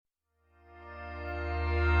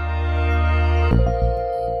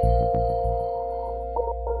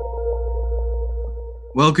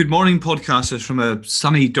Well, good morning, podcasters from a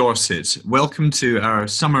sunny Dorset. Welcome to our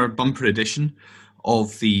summer bumper edition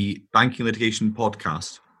of the Banking Litigation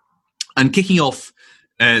Podcast. And kicking off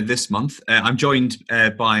this month, I'm joined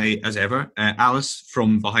by, as ever, Alice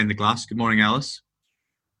from Behind the Glass. Good morning, Alice.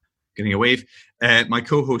 Getting a wave. My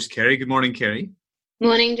co-host, Kerry. Good morning, Kerry.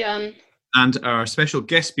 Morning, John. And our special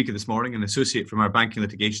guest speaker this morning, an associate from our Banking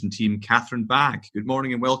Litigation team, Catherine Bagg. Good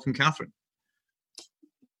morning and welcome, Catherine.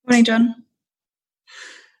 Morning, John.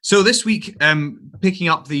 So this week, picking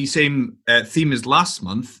up the same theme as last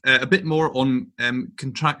month, a bit more on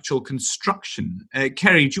contractual construction.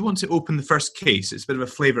 Kerry, do you want to open the first case? It's a bit of a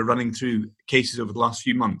flavour running through cases over the last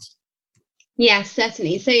few months. Yes,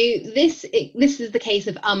 certainly. So this is the case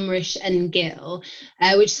of Umrish and Gill,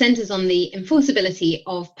 which centres on the enforceability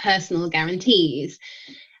of personal guarantees.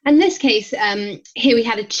 And this case, here we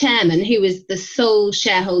had a chairman who was the sole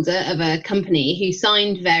shareholder of a company who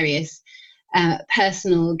signed various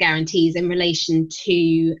personal guarantees in relation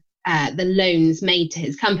to the loans made to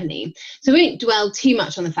his company. So we won't dwell too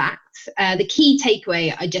much on the facts. The key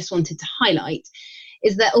takeaway I just wanted to highlight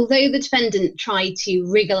is that although the defendant tried to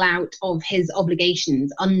wriggle out of his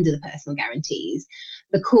obligations under the personal guarantees,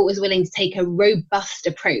 the court was willing to take a robust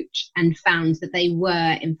approach and found that they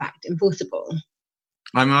were, in fact, enforceable.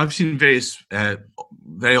 I've seen various,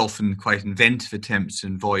 very often quite inventive attempts to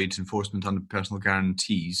avoid enforcement under personal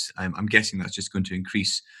guarantees. I'm guessing that's just going to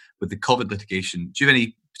increase with the COVID litigation. Do you have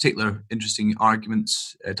any particular interesting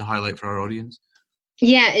arguments to highlight for our audience?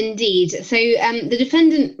 Yeah, indeed. So the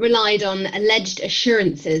defendant relied on alleged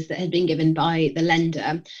assurances that had been given by the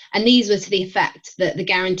lender, and these were to the effect that the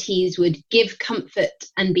guarantees would give comfort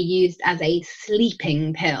and be used as a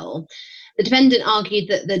sleeping pill. The defendant argued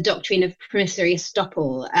that the doctrine of promissory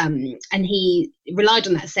estoppel, and he relied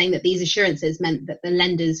on that, saying that these assurances meant that the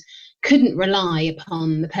lenders couldn't rely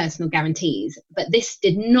upon the personal guarantees. But this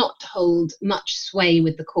did not hold much sway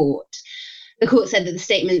with the court. The court said that the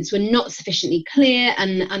statements were not sufficiently clear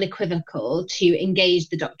and unequivocal to engage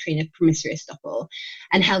the doctrine of promissory estoppel,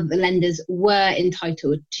 and held that the lenders were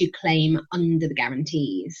entitled to claim under the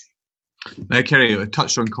guarantees. Now, Kerry, I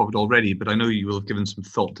touched on COVID already, but I know you will have given some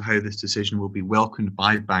thought to how this decision will be welcomed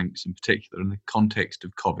by banks in particular in the context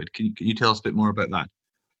of COVID. Can you tell us a bit more about that?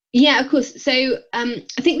 Yeah, of course. So I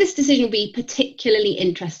think this decision will be particularly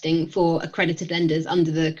interesting for accredited lenders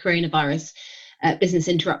under the coronavirus business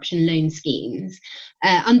interruption loan schemes.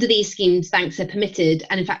 Under these schemes, banks are permitted,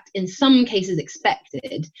 and in fact, in some cases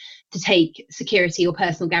expected, to take security or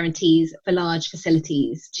personal guarantees for large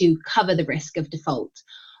facilities to cover the risk of default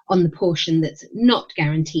on the portion that's not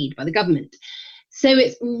guaranteed by the government. So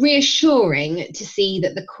it's reassuring to see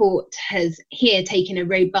that the court has here taken a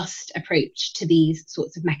robust approach to these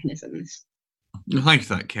sorts of mechanisms. Thank you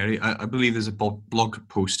for that, Kerry. I believe there's a blog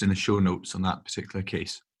post in the show notes on that particular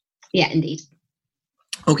case. Yeah, indeed.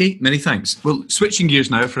 Okay, many thanks. Well, switching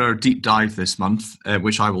gears now for our deep dive this month,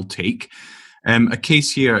 which I will take. A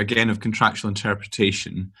case here, again, of contractual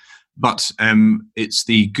interpretation. But it's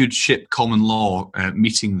the good ship common law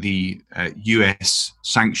meeting the US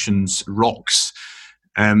sanctions rocks,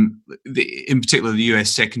 in particular the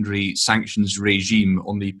US secondary sanctions regime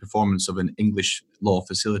on the performance of an English law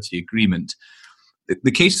facility agreement.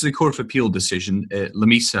 The case is a Court of Appeal decision,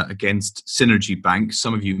 Lamisa against Synergy Bank.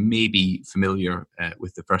 Some of you may be familiar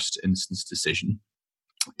with the first instance decision.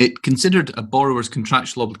 It considered a borrower's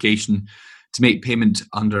contractual obligation to make payment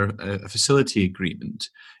under a facility agreement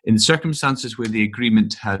in circumstances where the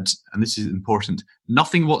agreement had, and this is important,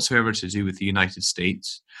 nothing whatsoever to do with the United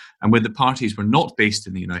States, and where the parties were not based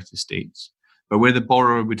in the United States, but where the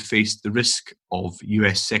borrower would face the risk of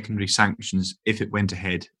US secondary sanctions if it went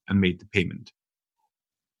ahead and made the payment.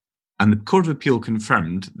 And the Court of Appeal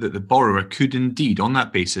confirmed that the borrower could indeed, on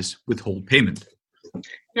that basis, withhold payment.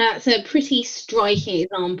 Now, it's a pretty striking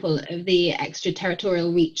example of the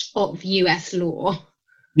extraterritorial reach of US law.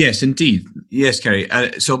 Yes, indeed. Yes, Kerry.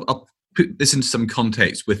 So I'll put this into some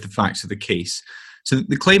context with the facts of the case. So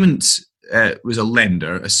the claimant was a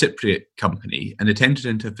lender, a Cypriot company, and it entered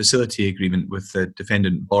into a facility agreement with the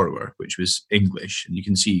defendant borrower, which was English. And you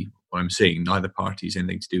can see what I'm saying. Neither party has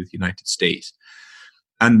anything to do with the United States.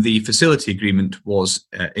 And the facility agreement was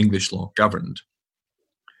English law governed.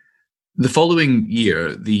 The following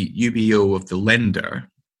year, the UBO of the lender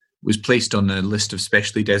was placed on a list of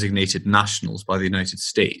specially designated nationals by the United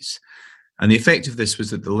States. And the effect of this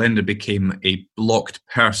was that the lender became a blocked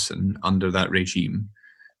person under that regime.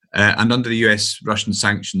 And under the US-Russian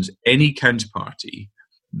sanctions, any counterparty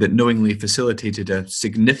that knowingly facilitated a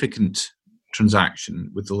significant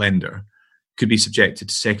transaction with the lender could be subjected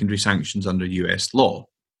to secondary sanctions under US law.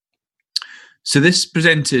 So this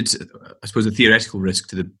presented, I suppose, a theoretical risk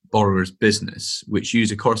to the borrower's business, which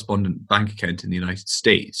used a correspondent bank account in the United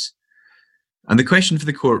States. And the question for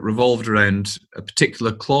the court revolved around a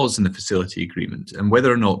particular clause in the facility agreement and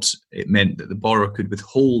whether or not it meant that the borrower could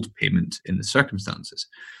withhold payment in the circumstances.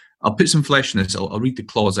 I'll put some flesh in this. I'll read the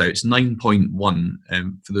clause out. It's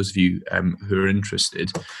 9.1 for those of you who are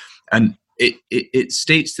interested. And it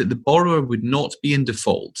states that the borrower would not be in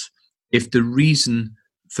default if the reason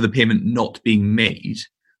for the payment not being made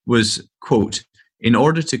was, quote, in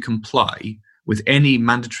order to comply with any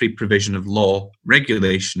mandatory provision of law,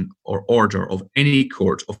 regulation, or order of any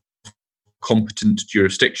court of competent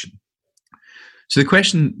jurisdiction. So the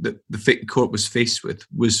question that the court was faced with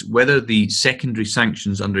was whether the secondary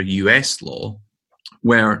sanctions under US law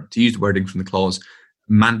were, to use the wording from the clause,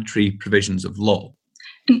 mandatory provisions of law.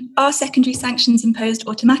 And are secondary sanctions imposed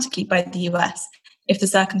automatically by the US if the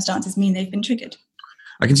circumstances mean they've been triggered?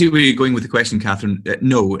 I can see where you're going with the question, Catherine.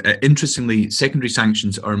 No, interestingly, secondary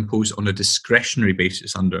sanctions are imposed on a discretionary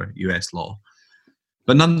basis under US law.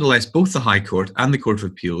 But nonetheless, both the High Court and the Court of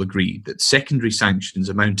Appeal agreed that secondary sanctions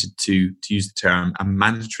amounted to use the term, a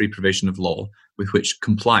mandatory provision of law with which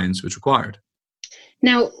compliance was required.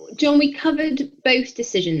 Now, John, we covered both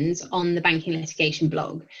decisions on the banking litigation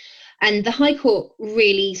blog. And the High Court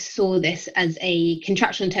really saw this as a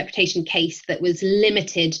contractual interpretation case that was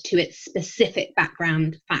limited to its specific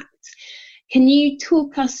background facts. Can you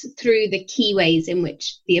talk us through the key ways in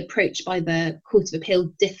which the approach by the Court of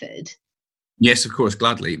Appeal differed? Yes, of course,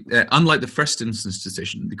 gladly. Unlike the first instance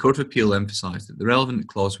decision, the Court of Appeal emphasised that the relevant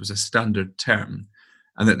clause was a standard term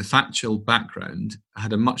and that the factual background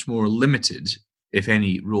had a much more limited, if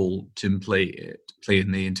any, role to play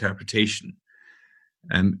in the interpretation.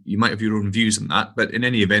 You might have your own views on that, but in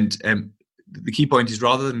any event, the key point is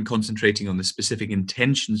rather than concentrating on the specific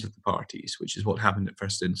intentions of the parties, which is what happened at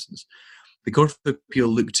first instance, the Court of Appeal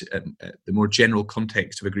looked at the more general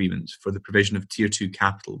context of agreements for the provision of Tier 2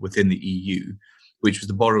 capital within the EU, which was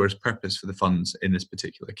the borrower's purpose for the funds in this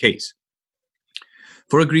particular case.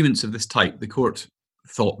 For agreements of this type, the Court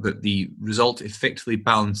thought that the result effectively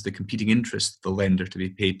balanced the competing interests of the lender to be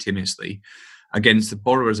paid timorously against the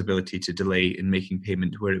borrower's ability to delay in making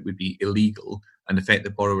payment where it would be illegal and affect the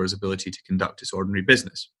borrower's ability to conduct its ordinary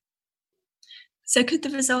business. So could the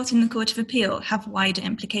result in the Court of Appeal have wider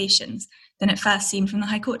implications than it first seemed from the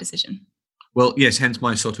High Court decision? Well, yes, hence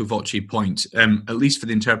my sotto voce point, at least for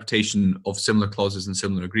the interpretation of similar clauses and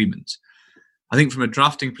similar agreements. I think from a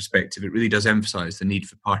drafting perspective, it really does emphasise the need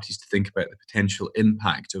for parties to think about the potential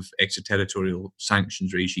impact of extraterritorial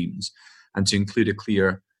sanctions regimes and to include a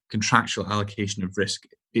clear contractual allocation of risk.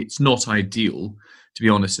 It's not ideal, to be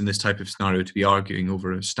honest, in this type of scenario to be arguing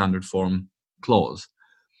over a standard form clause.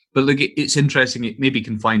 But look, it's interesting. It may be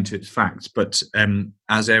confined to its facts, but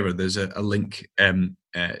as ever, there's a link to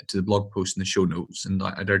the blog post in the show notes, and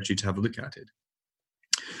I'd urge you to have a look at it.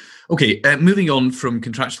 Okay, moving on from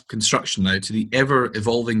contractual construction now to the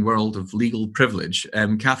ever-evolving world of legal privilege.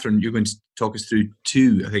 Catherine, you're going to talk us through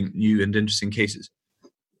two, I think, new and interesting cases.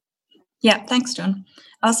 Yeah, thanks, John.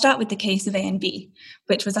 I'll start with the case of A&B,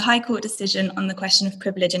 which was a High Court decision on the question of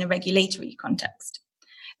privilege in a regulatory context.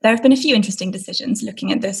 There have been a few interesting decisions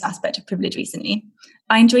looking at this aspect of privilege recently.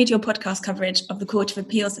 I enjoyed your podcast coverage of the Court of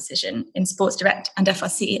Appeal's decision in Sports Direct and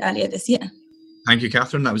FRC earlier this year. Thank you,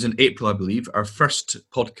 Catherine. That was in April, I believe, our first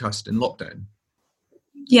podcast in lockdown.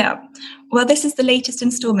 Yeah, well, this is the latest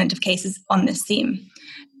instalment of cases on this theme.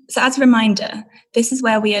 So as a reminder, this is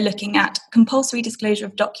where we are looking at compulsory disclosure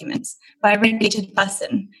of documents by a regulated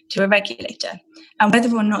person to a regulator, and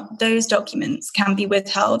whether or not those documents can be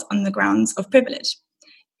withheld on the grounds of privilege.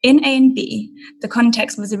 In A&B, the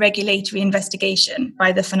context was a regulatory investigation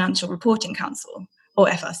by the Financial Reporting Council, or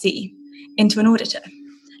FRC, into an auditor.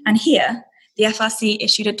 And here, the FRC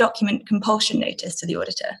issued a document compulsion notice to the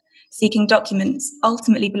auditor, seeking documents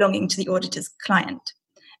ultimately belonging to the auditor's client.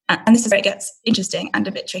 And this is where it gets interesting and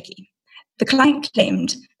a bit tricky. The client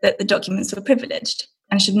claimed that the documents were privileged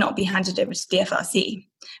and should not be handed over to the FRC,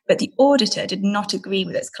 but the auditor did not agree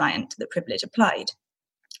with its client that privilege applied.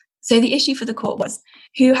 So the issue for the court was,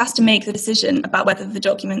 who has to make the decision about whether the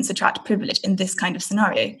documents attract privilege in this kind of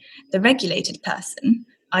scenario? The regulated person,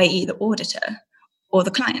 i.e. the auditor, or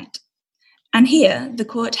the client? And here, the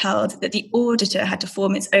court held that the auditor had to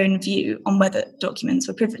form its own view on whether documents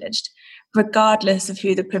were privileged, regardless of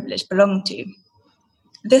who the privilege belonged to.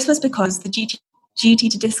 This was because the duty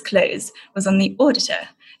to disclose was on the auditor,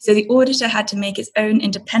 so the auditor had to make its own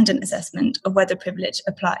independent assessment of whether privilege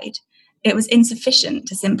applied. It was insufficient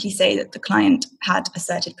to simply say that the client had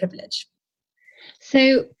asserted privilege.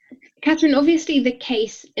 So Catherine, obviously the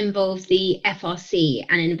case involves the FRC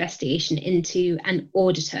and an investigation into an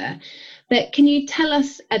auditor, but can you tell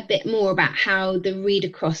us a bit more about how the read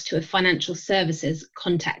across to a financial services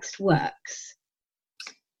context works?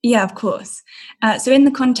 Yeah, of course. So in the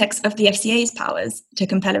context of the FCA's powers to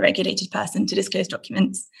compel a regulated person to disclose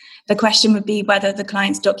documents, the question would be whether the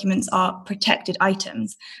client's documents are protected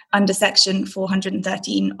items under Section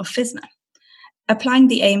 413 of FISMA. Applying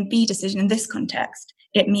the A and B decision in this context,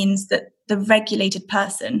 it means that the regulated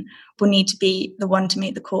person will need to be the one to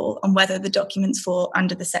make the call on whether the documents fall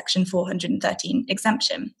under the Section 413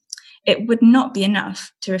 exemption. It would not be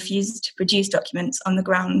enough to refuse to produce documents on the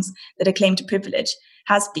grounds that a claim to privilege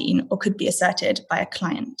has been or could be asserted by a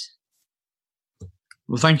client.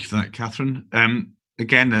 Well, thank you for that, Catherine.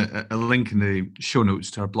 Again, a link in the show notes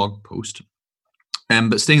to our blog post.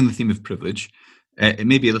 But staying on the theme of privilege, it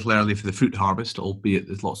may be a little early for the fruit harvest, albeit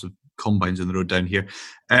there's lots of combines on the road down here.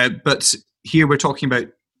 But here we're talking about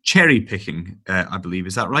cherry picking, I believe.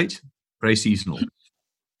 Is that right? Very seasonal.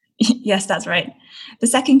 Yes, that's right. The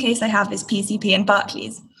second case I have is PCP and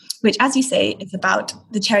Barclays, which, as you say, is about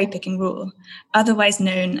the cherry picking rule, otherwise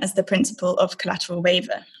known as the principle of collateral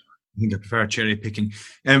waiver. I think I prefer cherry picking.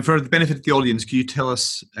 For the benefit of the audience, can you tell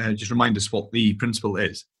us, just remind us what the principle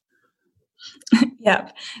is?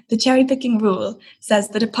 Yep. The cherry picking rule says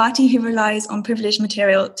that a party who relies on privileged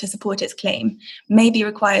material to support its claim may be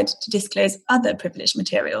required to disclose other privileged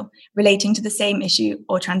material relating to the same issue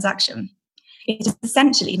or transaction. It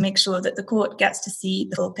essentially makes sure that the court gets to see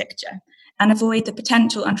the full picture and avoid the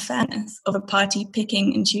potential unfairness of a party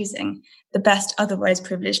picking and choosing the best otherwise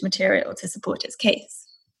privileged material to support its case.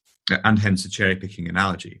 And hence the cherry picking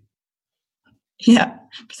analogy. Yeah,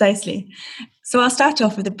 precisely. So I'll start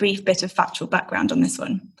off with a brief bit of factual background on this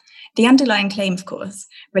one. The underlying claim, of course,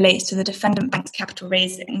 relates to the defendant bank's capital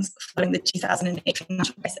raisings following the 2008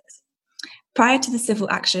 financial crisis. Prior to the civil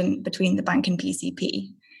action between the bank and PCP,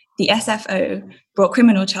 the SFO brought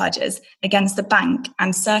criminal charges against the bank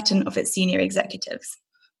and certain of its senior executives.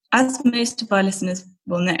 As most of our listeners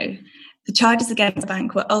will know, the charges against the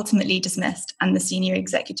bank were ultimately dismissed and the senior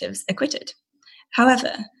executives acquitted.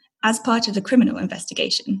 However, as part of the criminal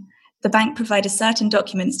investigation, the bank provided certain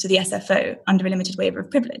documents to the SFO under a limited waiver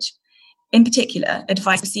of privilege. In particular,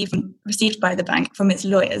 advice received by the bank from its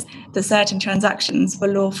lawyers that certain transactions were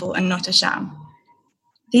lawful and not a sham.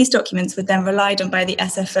 These documents were then relied on by the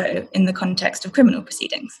SFO in the context of criminal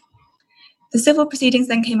proceedings. The civil proceedings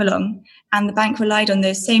then came along, and the bank relied on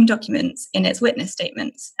those same documents in its witness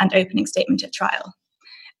statements and opening statement at trial.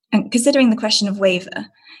 And considering the question of waiver,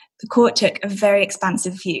 the court took a very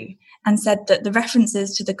expansive view and said that the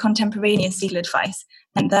references to the contemporaneous legal advice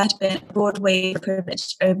meant there had been a broad waiver of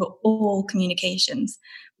privilege over all communications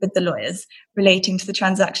with the lawyers relating to the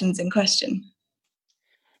transactions in question.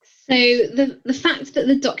 So the fact that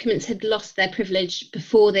the documents had lost their privilege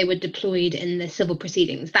before they were deployed in the civil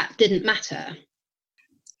proceedings, that didn't matter?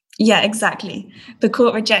 Yeah, exactly. The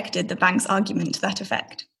court rejected the bank's argument to that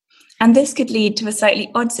effect. And this could lead to a slightly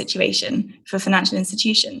odd situation for financial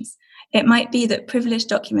institutions. It might be that privileged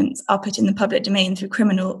documents are put in the public domain through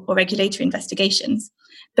criminal or regulatory investigations,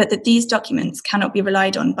 but that these documents cannot be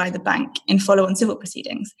relied on by the bank in follow-on civil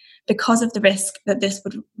proceedings because of the risk that this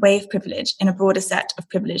would waive privilege in a broader set of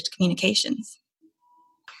privileged communications.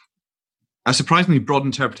 A surprisingly broad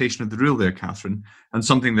interpretation of the rule there, Catherine, and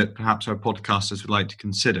something that perhaps our podcasters would like to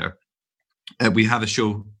consider. We have a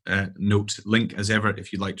show note link as ever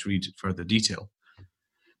if you'd like to read further detail.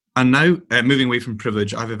 And now, moving away from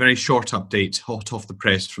privilege, I have a very short update, hot off the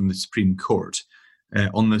press from the Supreme Court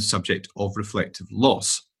on the subject of reflective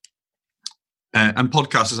loss. And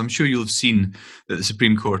podcasters, I'm sure you'll have seen that the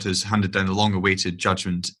Supreme Court has handed down a long-awaited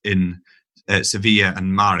judgment in Sevilla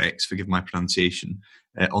and Marex, forgive my pronunciation,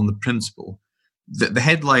 on the principle. The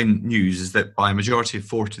headline news is that by a majority of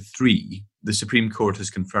 4-3, the Supreme Court has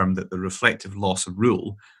confirmed that the reflective loss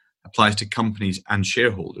rule applies to companies and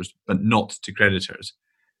shareholders, but not to creditors.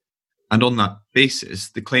 And on that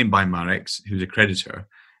basis, the claim by Marex, who's a creditor,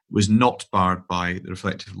 was not barred by the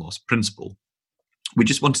reflective loss principle. We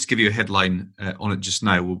just wanted to give you a headline on it just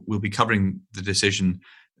now. We'll be covering the decision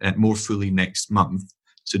more fully next month,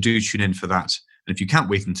 so do tune in for that. And if you can't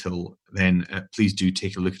wait until then, please do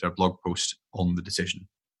take a look at our blog post on the decision.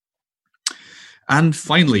 And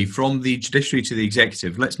finally, from the judiciary to the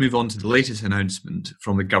executive, let's move on to the latest announcement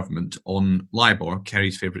from the government on LIBOR,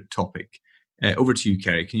 Kerry's favourite topic. Over to you,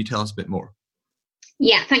 Kerry. Can you tell us a bit more?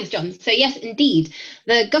 Yeah, thanks, John. So yes, indeed,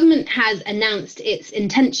 the government has announced its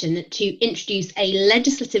intention to introduce a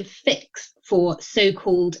legislative fix for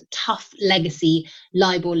so-called tough legacy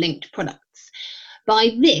LIBOR-linked products.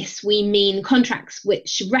 By this, we mean contracts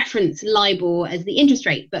which reference LIBOR as the interest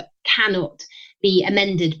rate but cannot be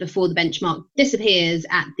amended before the benchmark disappears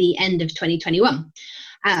at the end of 2021,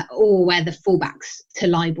 or where the fallbacks to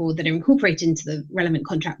LIBOR that are incorporated into the relevant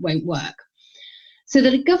contract won't work. So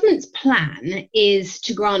the government's plan is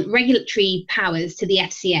to grant regulatory powers to the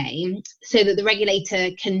FCA so that the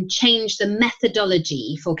regulator can change the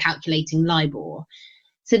methodology for calculating LIBOR.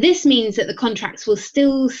 So this means that the contracts will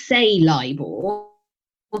still say LIBOR,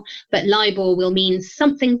 but LIBOR will mean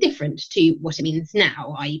something different to what it means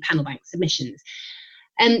now, i.e. panel bank submissions.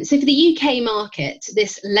 So for the UK market,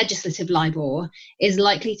 this legislative LIBOR is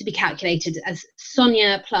likely to be calculated as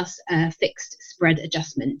SONIA plus a fixed spread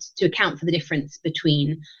adjustment to account for the difference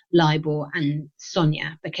between LIBOR and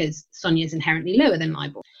SONIA, because SONIA is inherently lower than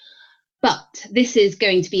LIBOR. But this is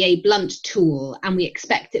going to be a blunt tool, and we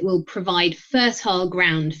expect it will provide fertile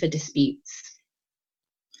ground for disputes.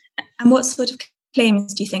 And what sort of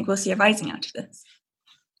claims do you think we'll see arising out of this?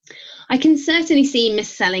 I can certainly see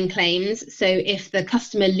mis-selling claims. So if the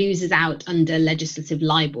customer loses out under legislative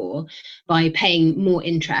LIBOR by paying more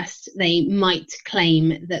interest, they might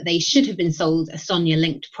claim that they should have been sold a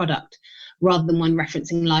SONIA-linked product rather than one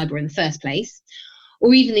referencing LIBOR in the first place.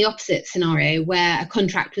 Or even the opposite scenario, where a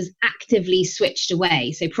contract was actively switched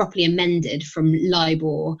away, so properly amended from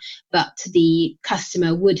LIBOR, but the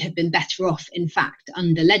customer would have been better off, in fact,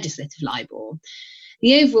 under legislative LIBOR.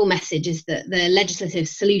 The overall message is that the legislative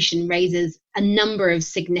solution raises a number of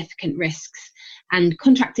significant risks, and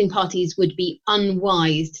contracting parties would be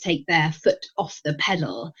unwise to take their foot off the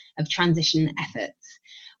pedal of transition efforts.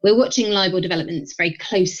 We're watching LIBOR developments very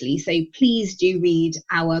closely, so please do read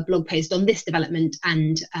our blog post on this development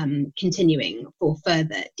and continuing for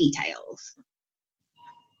further details.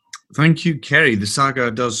 Thank you, Kerry. The saga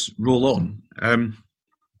does roll on.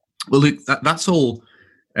 Well, look, that's all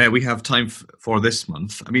we have time for this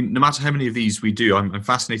month. I mean, no matter how many of these we do, I'm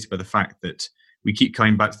fascinated by the fact that we keep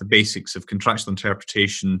coming back to the basics of contractual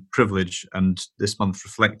interpretation, privilege, and this month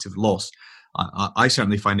reflective loss. I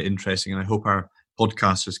certainly find it interesting, and I hope our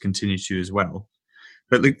podcasters continue to as well.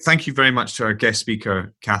 But look, thank you very much to our guest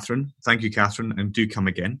speaker, Catherine. Thank you, Catherine, and do come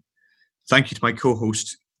again. Thank you to my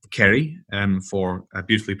co-host, Kerry, for a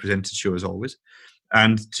beautifully presented show as always,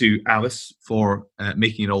 and to Alice for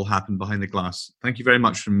making it all happen behind the glass. Thank you very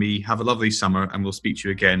much from me. Have a lovely summer, and we'll speak to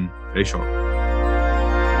you again very shortly.